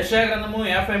 9. యెషయా గ్రంథము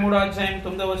 53వ అధ్యాయం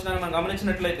 9వ వచనాన్ని మనం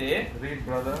గమనించినట్లయితే, Read,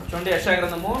 brother. చూడండి, యెషయా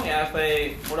గ్రంథము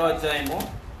 53వ అధ్యాయము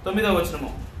 9వ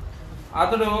వచనము.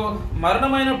 అతడు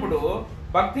మరణమైనప్పుడు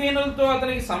భక్తిహీనులతో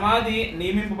అతనికి సమాధి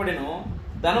నియమింపబడెను,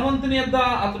 ధనవంతుని యొద్ద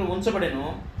అతడు ఉంచబడెను,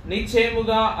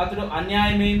 నిశ్చయముగా అతడు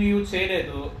అన్యాయమేమీ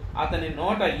చేయలేదు, అతని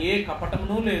నోట ఏ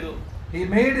కపటమును లేదు. He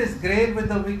made his grave with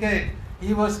the wicked.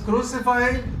 He was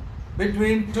crucified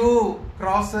between two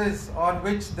crosses on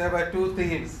which there were two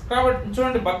thieves. కాబట్టి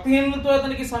చూడండి, భక్తిహీనులతో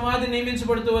అతనికి సమాధి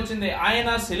నియమించబడుతూ వచ్చింది. ఆయన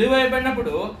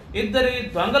సిలువైబడినప్పుడు ఇద్దరి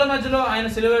దొంగల మధ్యలో ఆయన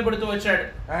సిలువైబడుతూ వచ్చాడు.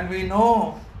 And we know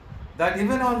that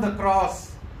even on the cross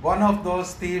one of those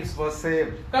thieves was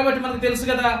saved. కాబట్టి మనకు తెలుసు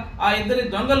కదా, ఆ ఇద్దరి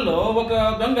దొంగల్లో ఒక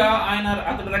దొంగ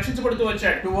అతడు రక్షించబడుతూ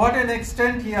వచ్చాడు. To what an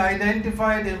extent he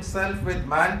identified himself with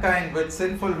mankind, with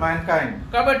sinful mankind.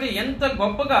 కాబట్టి ఎంత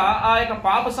గొప్పగా ఆ యొక్క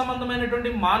పాప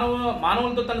సంబంధమైనటువంటి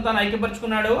మానవులతో తాను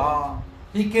ఐక్యపరుచుకున్నాడు.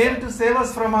 He came to save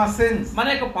us from our sins. మన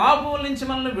యొక్క పాపముల నుంచి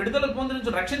మనల్ని విడుదల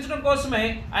పొందించి రక్షించడం కోసమే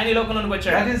ఆయన ఈ లోకంలోకి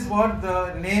వచ్చాడు. That is what the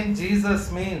name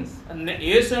Jesus means.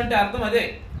 యేసు అంటే అర్థం అదే.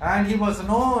 And He was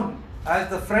known as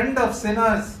the friend of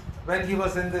sinners when he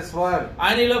was in this world.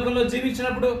 ఆయన ఈ లోకంలో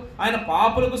జీవించినప్పుడు ఆయన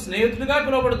పాపులకు స్నేహితుడిగా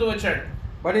పిలువబడుతూ వచ్చాడు.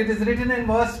 But it is written in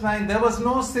verse 9, there was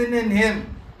no sin in him.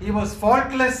 He was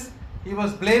faultless, he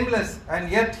was blameless, and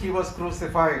yet he was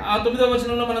crucified. ఆ 9వ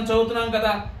వచనంలో మనం చదువుతున్నాం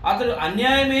కదా, అతడు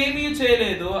అన్యాయం ఏమీ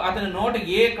చేయలేదు, అతని నోట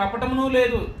ఏ కపటమును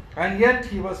లేదు, and yet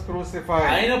he was crucified.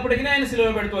 అయినప్పటికీ ఆయన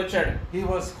సిలువ పెడుతూ వచ్చాడు. He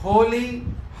was holy,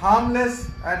 harmless,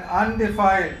 and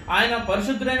undefiled. ఆయన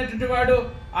పరిశుద్ధుడైనటువంటి వాడు,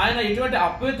 ఆయన ఎటువంటి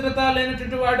అపవిత్రత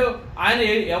లేనటువంటి వాడు, ఆయన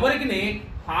ఎవరికి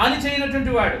హాని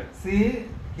చేయనటువంటి వాడు. See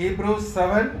Hebrews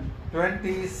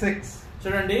 7:26.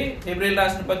 చూడండి, హెబ్రీయులకు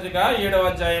రాసిన పత్రిక 7వ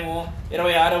అధ్యాయము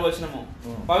 26వ వచనము.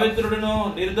 పవిత్రుడును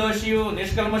నిర్దోషియు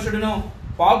నిష్కల్మషుడును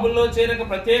పాపుల్లో చేరక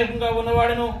ప్రత్యేకంగా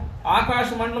ఉన్నవాడును ఆకాశ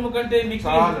మండలము కంటే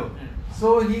మిక్కిలి. So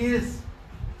he is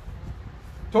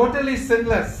totally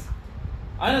sinless.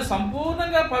 ఆయన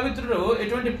సంపూర్ణంగా పవిత్రుడు,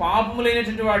 ఎటువంటి పాపము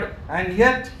లేనటువంటి వాడు. And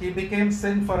yet he became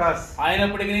sin for us.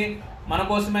 అయినప్పటికీ మన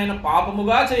కోసమైన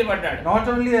పాపముగా చేయబడ్డాడు. Not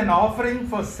only an offering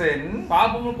for sin,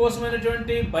 పాపము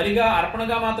కోసమైనటువంటి బలిగా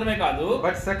అర్పణగా మాత్రమే కాదు,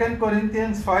 but 2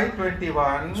 Corinthians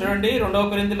 5:21. చూడండి, 2వ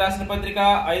కొరింథీయులకు రాసిన పత్రిక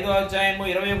 5వ అధ్యాయము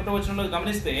 21వ వచనంలో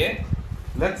గమనిస్తే,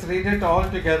 let's read it all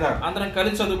together. అందరం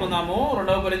కలిసి చదువుకుందాము.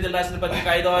 2వ కొరింథీయులకు రాసిన పత్రిక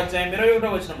 5వ అధ్యాయం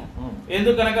 21వ వచనము.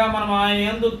 ఎందుకనగా మనం ఆయన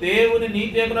యందు దేవుని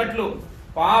నీతియగునట్లు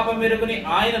పాపమెరుగుని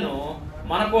ఆయనను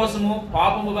మన కోసము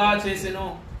పాపముగా చేసెను.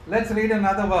 Let's read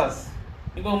another verse.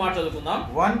 ఇంకొక మాట చదువుకుందాం.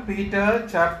 1 Peter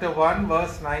chapter 1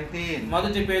 verse 19.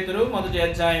 మొదటి పేతురు మొదటి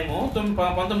అధ్యాయము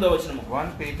 19వ వచనము.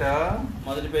 1 Peter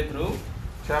మొదటి పేతురు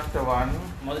chapter 1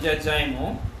 మొదటి అధ్యాయము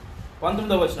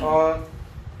 19వ వచనము.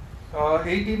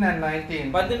 18 and 19.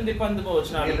 18, 19వ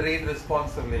వచనాలు. We'll read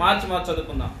responsively. మార్చి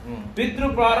చదువుకుందాం. పితృ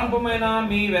ప్రారంభమైన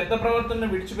మీ వ్యర్థ ప్రవర్తనను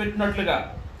విడిచిపెట్టినట్లుగా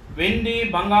వెండి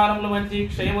బంగారముల వంటి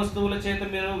క్షయ వస్తువుల చేత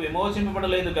మీరు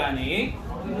విమోచింపబడలేదు గాని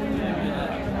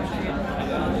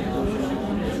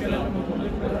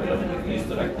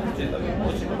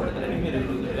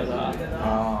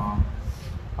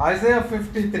Isaiah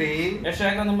 53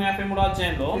 యెషయా గ్రంథము 53వ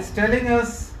అధ్యాయంలో is telling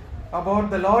us about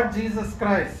the Lord Jesus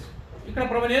Christ. ఇక్కడ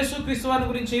ప్రభువైన యేసు క్రీస్తు వారి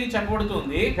గురించి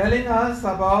చెప్పబడుతుంది. Telling us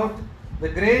about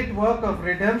the great work of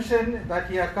redemption that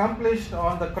he accomplished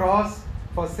on the cross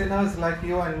for sinners like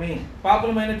you and me.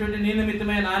 పాపులమైనటువంటి నీ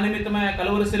నిమిత్తమే నా నిమిత్తమే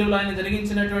కలువరి శిలువలో ఆయన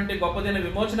జరిగించినటువంటి గొప్పదైన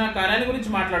విమోచన కార్యాన్ని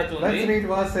గురించి మాట్లాడుతుంది. Let's read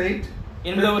verse 8.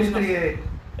 8వ వచనం.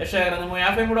 యెషయా గ్రంథము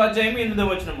 53వ అధ్యాయం 8వ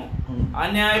వచనము.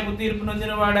 అన్యాయపు తీర్పు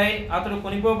నొందిన వాడై అతడు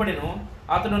కొనిపోబడిను,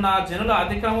 అతడు నా జనుల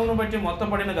అతిక్రమమును బట్టి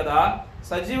మొత్తపడిన కదా,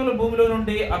 సజీవుల భూమిలో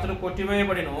నుండి అతడు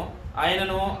కొట్టివేయబడిను,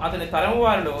 ఆయనను అతని తరం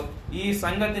వారిలో ఈ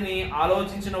సంగతిని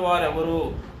ఆలోచించిన వారెవరు.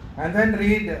 And then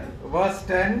read verse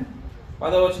 10.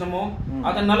 10వ వచనము.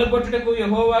 అతను నలుగొట్టుటకు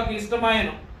యెహోవాకి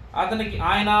ఇష్టమాయెను,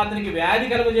 ఆయన అతనికి వ్యాధి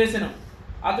కలుగజేసెను,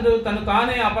 అతడు తను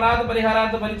తానే అపరాధ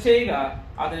పరిహారార్థ పరిచేయగా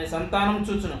అతని సంతానం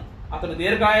చూచును, అతడు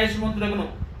దీర్ఘాయుష్మంతుడగును,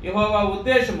 యెహోవా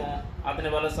ఉద్దేశము అతని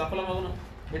వల్ల సఫలమగును.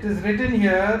 It is written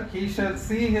here, he shall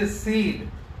see his seed.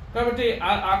 కాబట్టి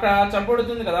అక్కడ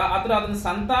చెప్పబడుతుంది కదా, అతడు అతని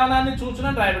సంతానాన్ని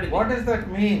చూచునని రాయబడింది. What does that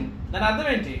mean? దాని అర్థం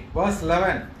ఏంటి? Verse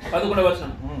 11. 11వ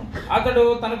వచనం. అతడు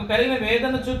తనకు కలిగిన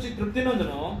వేదన చూచి తృప్తి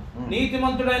నొందును,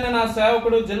 నీతిమంతుడైన నా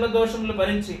సేవకుడు జనుల దోషములు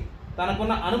భరించి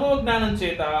తనకున్న అనుభవ జ్ఞానం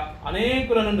చేత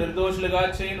అనేకులను నిర్దోషులుగా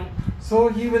చేయును. So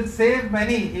he will save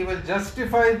many, he will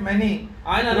justify many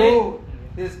through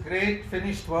his great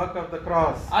finished work of the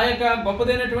cross. ఆ యొక్క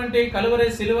గొప్పదైనటువంటి కలువరి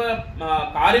శిలువ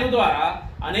కార్యము ద్వారా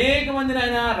అనేక మందిని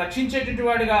ఆయన రక్షించేటువంటి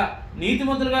వాడిగా,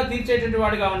 నీతిమంతులుగా తీర్చేటువంటి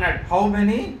వాడిగా ఉన్నాడు. How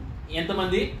many?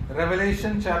 ఎంతమంది?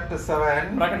 Revelation chapter 7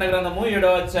 ప్రకటన గ్రంథము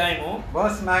 7వ అధ్యాయము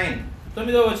verse 9.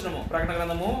 9వ వచనము. ప్రకటన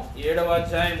గ్రంథము 7వ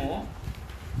అధ్యాయము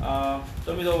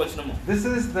 9వ వచనము. This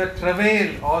is the travail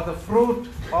or the fruit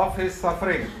of his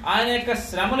suffering. ఆయన యొక్క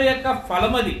శ్రమల యొక్క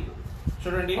ఫలమది.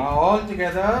 చూడండి, all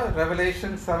together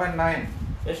Revelation 7:9.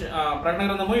 ప్రకటన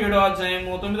గ్రంథము 7వ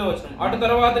అధ్యాయము 9వ వచనం. అటు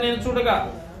తర్వాత నేను చూడగా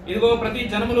ఇదిగో ప్రతి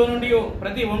జనములో నుండి,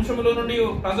 ప్రతి వంశములో నుండి,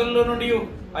 ప్రజల్లో నుండి,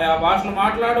 ఆయా భాషలు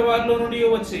మాట్లాడే వారిలో నుండి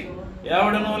వచ్చి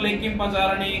ఎవడను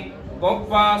లెక్కింపజాలని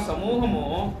గొప్ప సమూహము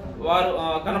వారు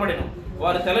కనబడిను.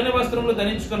 వారు తెల్లని వస్త్రములు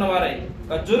ధరించుకున్న వారై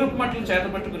ఖర్జూరపు మట్టలు చేత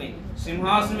పట్టుకుని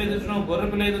సింహాసనం ఎదుటను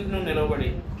గొర్రెపిల్ల ఎదుటను నిలబడి.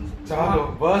 చాలు.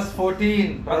 verse 14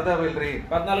 brother will read.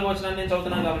 14వ వచనాన్ని నేను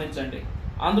చదువుతున్నాను, గమనించండి.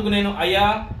 అందుకు నేను, అయ్యా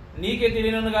నీకే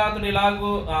తెలియనుగా అతడు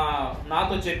ఇలాగూ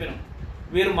నాతో చెప్పెను,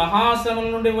 వీరు మహాశ్రమల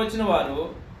నుండి వచ్చిన వారు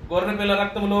గొర్రెపిల్ల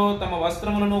రక్తములో తమ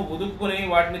వస్త్రములను ఉదుక్కుని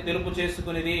వాటిని తెలుపు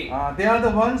చేసుకునిది. They are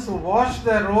the ones who wash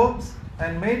their robes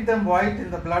and made them white in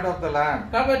the blood of the Lamb.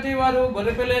 కాబట్టి వారు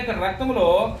గొర్రెపిల్ల యొక్క రక్తములో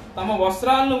తమ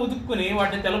వస్త్రాలను ఉదుక్కుని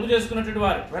వాటిని తెలుపు చేసుకున్నటువంటి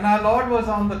వారు. When our Lord was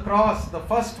on the cross, the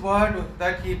first word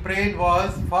that he prayed was,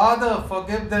 Father,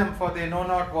 forgive them, for they know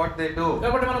not what they do.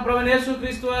 కాబట్టి మన ప్రభువైన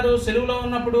యేసుక్రీస్తు వారు సిలువలో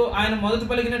ఉన్నప్పుడు ఆయన మొదట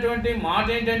పలికినటువంటి మాట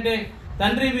ఏంటంటే,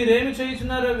 తండ్రి వీరేమి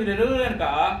చేయుచున్నారో వీరు ఎరుగరు గనుక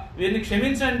వీరిని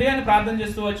క్షమించండి అని ప్రార్థన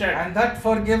చేస్తూ వచ్చాడు. And that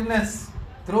forgiveness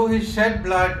through his shed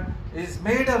blood is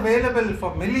made available for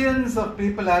millions of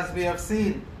people, as we have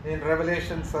seen in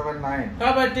Revelation 7:9.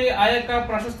 కాబట్టి ఆ యొక్క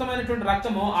ప్రశస్తమైనటువంటి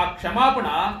రక్తము, ఆ క్షమాపణ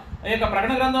ఆ యొక్క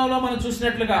ప్రకటన గ్రంథంలో మనం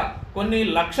చూసినట్లుగా కొన్ని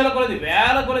లక్షల కొలది,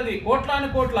 వేల కొలది, కోట్లాను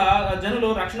కోట్ల జనులు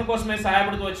రక్షణ కోసమే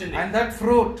సహాయపడుతూ వచ్చింది. And that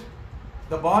fruit,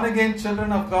 the born again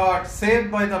children of God saved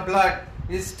by the blood,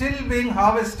 is still being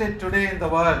harvested today in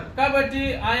the world. కాబట్టి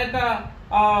ఆ యొక్క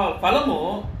ఫలము,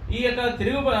 ఈ యొక్క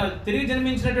తిరిగి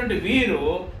జన్మించినటువంటి వీరు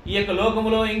ఈ యొక్క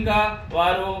లోకములో ఇంకా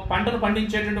వారు పంటను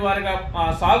పండించేటువంటి వారుగా,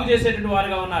 సాగు చేసేటువంటి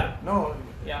వారుగా ఉన్నారు. No,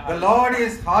 the Lord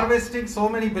is harvesting so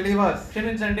many believers.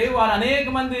 క్షమించండి, వారు అనేక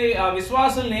మంది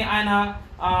విశ్వాసుల్ని ఆయన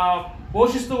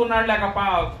పోషిస్తూ ఉన్నాడు, లేక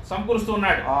సమకూరుస్తూ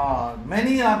ఉన్నాడు.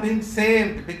 Many are being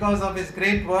saved because of his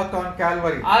great work on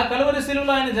Calvary. ఆ కల్వరి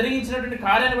శిలువలో ఆయన జరిగించినటువంటి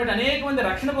కార్యాన్ని బట్టి అనేక మంది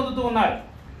రక్షణ పొందుతూ ఉన్నారు.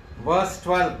 Verse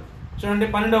 12. చూడండి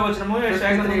 12వ వచనము,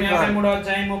 యెషయా గ్రంథం 53వ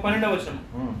అధ్యాయము 12వ వచనము.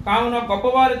 కావున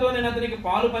గొప్పవారితో నేను అతనికి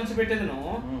పాలు పంచిపెట్టెదను,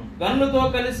 గనులతో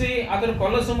కలిసి అతడు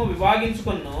కొల్ల సొమ్ము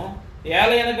విభాగించుకొను,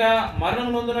 ఏలయనగా మరణం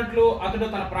నొందునట్లు అతడు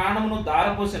తన ప్రాణమును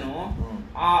దారపోసెను,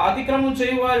 ఆ అతిక్రమం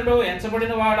చేయువారిలో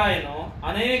ఎంచబడిన వాడాయను,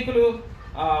 అనేకులు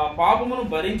పాపమును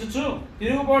భరించుచు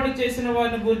తిరుగుబాటు చేసిన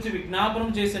వారిని గురించి విజ్ఞాపనం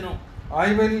చేసెను. I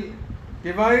will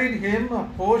divide him a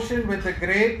portion with the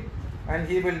great, and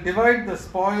he will divide the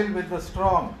spoil with the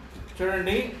strong.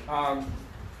 చూడండి,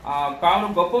 కావున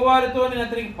గొప్పవారితో నేను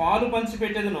అతనికి పాలు పంచి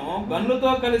పెట్టెదను,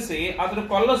 గన్నులతో కలిసి అతడు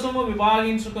కొల్ల సొమ్ము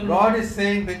విభాగించుకును. God is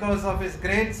saying, because of his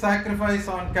great sacrifice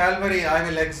on Calvary, I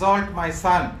will exalt my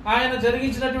son. ఆయన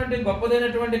జరిగించినటువంటి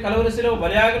గొప్పదైనటువంటి కల్వరి శిలువ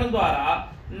బలియాగం ద్వారా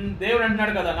దేవుడు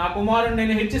అంటున్నాడు కదా, నా కుమారుని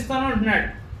నేను హెచ్చిస్తాను అంటున్నాడు.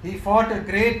 He fought a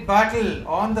great battle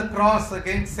on the cross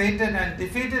against Satan and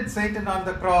defeated Satan on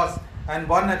the cross and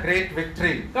won a great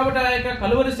victory. కాబట్టి ఆ యొక్క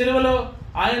కల్వరి శిలువలో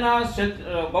ఆయన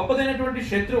గొప్పదైనటువంటి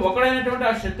ఒకడైనటువంటి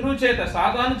ఆ శత్రువు చేత,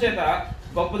 సాతాను చేత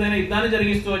గొప్పదైన యుద్ధాన్ని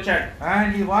జరిగిస్తూ వచ్చాడు. And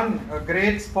he won a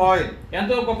great spoil.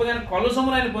 ఎంతో గొప్పదైన కొల్ల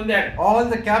సొమ్మును ఆయన పొందాడు. All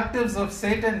the captives of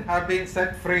Satan have been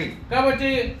set free.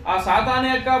 కాబట్టి ఆ సాతాను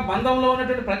యొక్క బంధంలో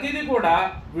ఉన్నటువంటి ప్రతిదీ కూడా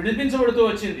విడిపించబడుతూ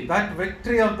వచ్చింది. That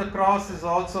victory of the cross is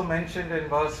also mentioned in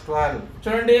verse 12.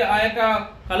 చూడండి, ఆ యొక్క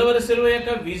కల్వరి శిలువ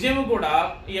యొక్క విజయము కూడా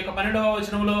ఈ యొక్క 12వ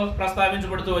వచనంలో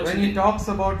ప్రస్తావించబడుతూ వచ్చింది. When he talks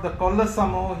about the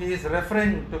కొల్లసొమ్ము, he is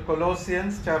referring to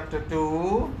Colossians chapter 2.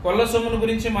 కొల్ల సొమ్మును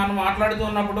గురించి మనం మాట్లాడుతూ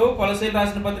ఉన్నప్పుడు కొలస్సీయులకు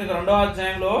రాసిన పత్రిక 2వ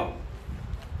అధ్యాయంలో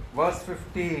verse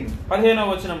 15. 15వ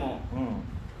వచనము,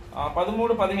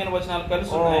 13, 15 వచనాలు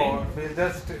కలిసి ఉన్నాయి.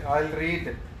 I'll read.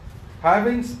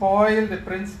 Having spoiled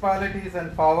principalities and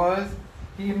powers,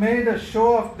 he made a show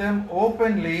of them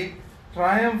openly,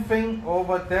 triumphing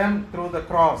over them through the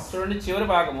cross. చూడండి, చివరి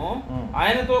భాగము,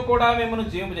 ఆయనతో కూడా మిమ్మల్ని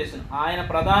జీవింపజేసెను, ఆయన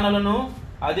ప్రధానులను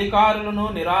అధికారులను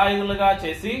నిరాయుధులుగా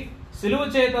చేసి సిలువ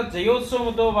చేత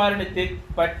జయోత్సవముతో వారిని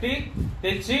పట్టి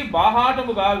తెచ్చి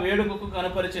బాహాటముగా వేడుకకు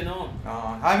కనపరిచెను.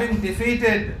 Having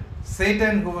defeated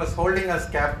Satan, who was holding us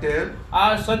captive, ఆ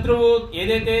శత్రువు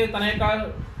ఏదైతే తన యొక్క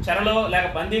చెరలో లేక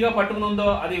బందీగా పట్టుకుని ఉందో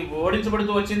అది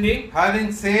ఓడించబడుతూ వచ్చింది. having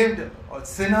saved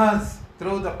sinners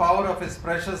through the power of his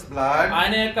precious blood,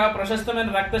 ఆయన యొక్క ప్రశస్తమైన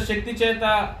రక్త శక్తి చేత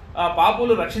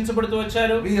పాపులు రక్షించబడుతూ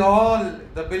వచ్చారు. we all,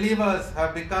 the believers,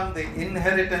 have become the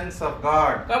inheritance of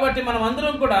God. కాబట్టి మనం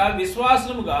అందరం కూడా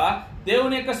విశ్వాసముగా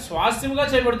దేవుని యొక్క స్వాస్థ్యముగా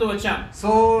చేయబడుతూ వచ్చాం.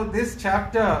 So this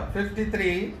chapter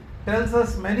 53 tells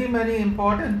us many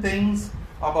important things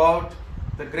about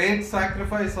the great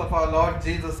sacrifice of our Lord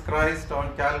Jesus Christ on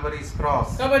Calvary's cross.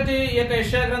 కాబట్టి ఈ యొక్క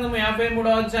యెషయా గ్రంథం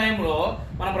 53వ అధ్యాయంలో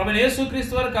మన ప్రభువైన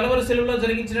యేసుక్రీస్తు వారు కల్వరి శిలువలో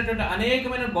జరిగించినటువంటి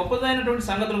అనేకమైన గొప్పదైనటువంటి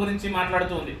సంగతుల గురించి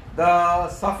మాట్లాడుతుంది. The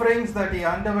sufferings that he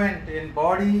underwent in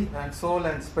body and soul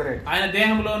and spirit. ఆయన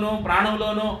దేహంలోను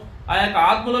ప్రాణంలోను ఆ యొక్క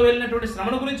ఆత్మలో వెళ్ళినటువంటి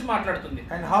శ్రమల గురించి మాట్లాడుతుంది.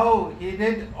 And how he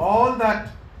did all that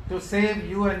to save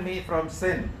you and me from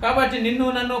sin. కాబట్టి నిన్ను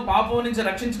నన్ను పాపం నుంచి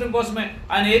రక్షించడం కోసమే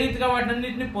ఆయన ఏ రీతిగా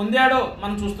వాటన్నిటిని పొందాడో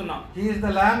మనం చూస్తున్నాం. He is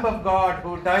the Lamb of God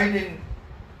who died in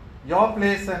your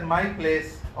place and my place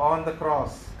on the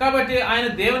cross. కాబట్టి ఆయన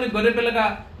దేవుని గొర్రెపిల్లగా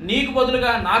నీకు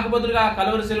బదులుగా నాకు బదులుగా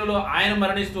కల్వరి శిలువలో ఆయన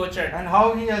మరణిస్తూ వచ్చాడు. And how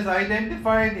he has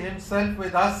identified himself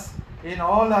with us in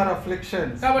all our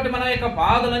afflictions. కాబట్టి మన యొక్క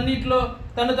బాధలన్నిటిలో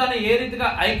తను తాను ఏ రీతిగా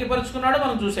ఐక్యపరుచుకున్నాడో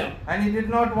మనం చూసాం. And he did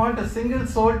not want a single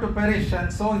soul to perish, and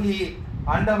so he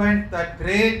underwent that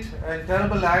great and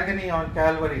terrible agony on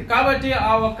Calvary. కాబట్టి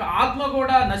ఆ ఒక్క ఆత్మ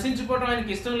కూడా నశించిపోవడం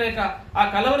ఆయనకి ఇష్టం లేక ఆ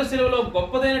కలవరి శిలువలో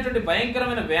గొప్పదైనటువంటి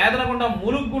భయంకరమైన వేదన గుండా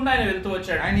ములుగుకుండా ఆయన వెళ్తూ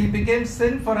వచ్చాడు. And he became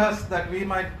sin for us that we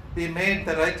might be made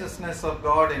the righteousness of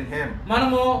God in him.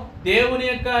 మనము దేవుని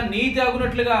యొక్క నీతి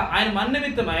అగునట్లుగా ఆయన మన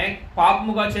నిమిత్తమై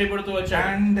పాపముగా చేయబడుతూ వచ్చాడు.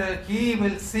 And he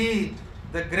will see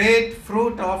the great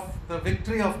fruit of the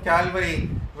victory of Calvary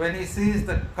when he sees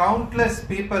the countless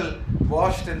people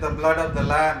washed in the blood of the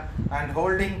Lamb and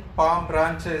holding palm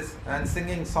branches and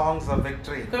singing songs of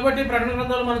victory. కాబట్టి ప్రకటన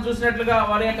గ్రంథంలో మనం చూసినట్లుగా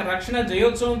వారి యొక్క రక్షణ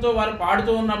జయోత్సవంతో వారు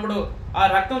పాడుతూ ఉన్నప్పుడు ఆ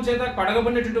రక్తం చేత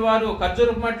కడగబడినటువంటి వారు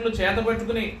ఖర్జూరపు మట్టలు చేత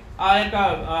పట్టుకుని ఆ యొక్క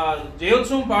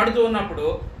జయోత్సవం పాడుతూ ఉన్నప్పుడు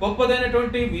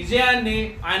గొప్పదైనటువంటి విజయాన్ని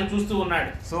ఆయన చూస్తూ ఉన్నాడు.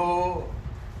 So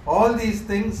all these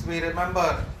things we remember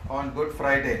on Good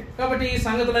Friday. కాబట్టి ఈ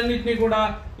సంగతులన్నిటిని కూడా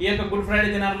ఈ యొక్క గుడ్ ఫ్రైడే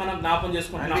దినాన్ని మనం జ్ఞాపకం And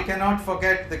చేసుకుంటున్నాం. we cannot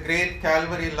forget the great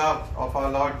Calvary love of our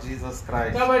Lord Jesus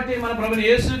Christ. కాబట్టి మన ప్రభువు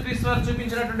యేసుక్రీస్తు వారు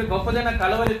చూపించినటువంటి గొప్పదైన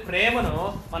కలవరి ప్రేమను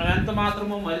మనం ఎంత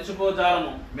మాత్రము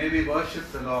మరిచిపోజాలము. May we worship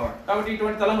the Lord. కాబట్టి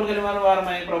ఇటువంటి తలంపులు కలిగిన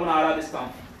వారమై ప్రభువును ఆరాధిస్తాం.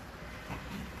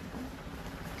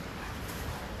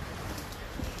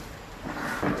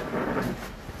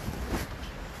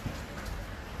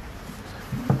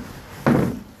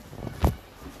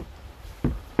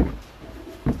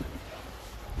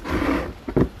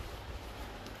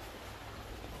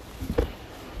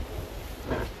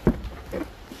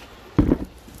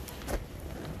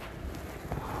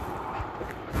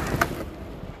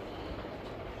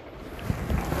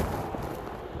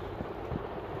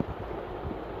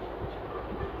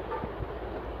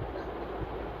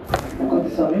 కొద్ది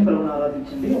సమయం ప్రభుని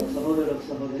ఆరాధించండి. ఒక సహోదరుడు ఒక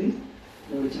సహోదరి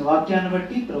నువ్వు ఇచ్చిన వాక్యాన్ని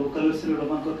బట్టి ప్రభు కలువరిశిలువలో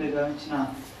మన కొరకై గావించిన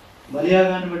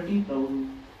బలియాగాన్ని బట్టి ప్రభు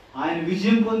ఆయన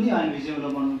విజయం పొంది ఆయన విజయంలో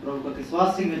మనం ప్రభు కొరకై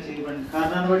స్వాస్థ్యంగా చేయబడిన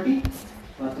కారణాన్ని బట్టి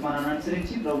వర్తమానాన్ని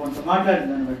అనుసరించి ప్రభు అంతా మాట్లాడిన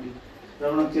దాన్ని బట్టి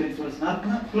ప్రభువుకు చెల్లించవలసిన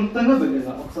ఆత్మ క్లుప్తంగా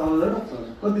బిగ్గరగా ఒక సహోదరుడు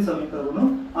కొద్ది సమయం ప్రభువును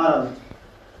ఆరాధించండి.